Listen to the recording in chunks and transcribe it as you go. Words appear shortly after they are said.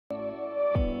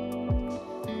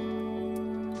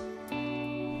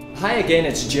Hi again,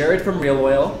 it's Jared from Real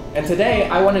Oil, and today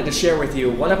I wanted to share with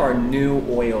you one of our new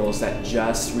oils that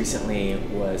just recently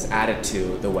was added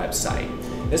to the website.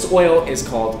 This oil is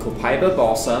called Copaiba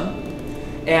Balsam,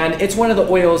 and it's one of the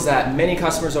oils that many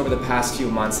customers over the past few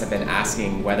months have been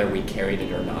asking whether we carried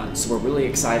it or not. So we're really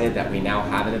excited that we now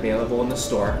have it available in the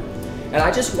store. And I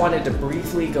just wanted to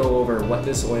briefly go over what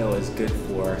this oil is good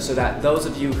for so that those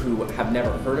of you who have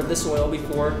never heard of this oil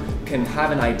before can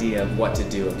have an idea of what to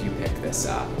do if you pick this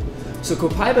up. So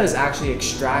Copaiba is actually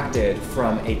extracted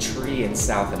from a tree in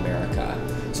South America.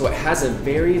 So it has a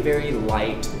very, very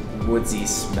light woodsy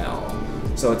smell.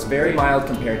 So it's very mild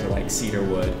compared to like cedar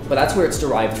wood, but that's where it's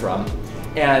derived from.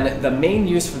 And the main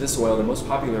use for this oil, the most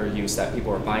popular use that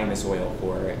people are buying this oil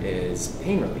for, is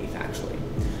pain relief actually.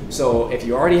 So if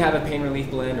you already have a pain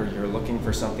relief blend or you're looking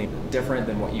for something different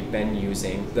than what you've been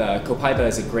using, the Copaiba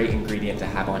is a great ingredient to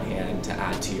have on hand to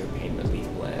add to your pain relief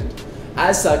blend.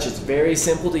 As such, it's very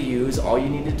simple to use. All you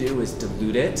need to do is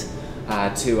dilute it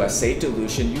to a safe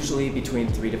dilution, usually between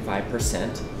 3 to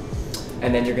 5%.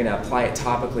 And then you're gonna apply it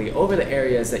topically over the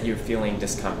areas that you're feeling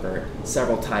discomfort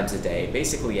several times a day,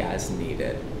 basically as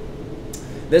needed.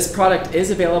 This product is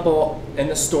available in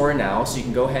the store now, so you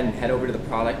can go ahead and head over to the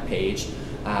product page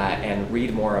and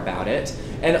read more about it.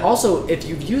 And also, if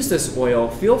you've used this oil,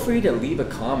 feel free to leave a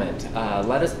comment.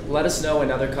 Let us know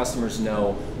and other customers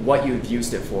know what you've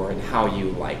used it for and how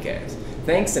you like it.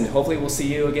 Thanks, and hopefully we'll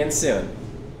see you again soon.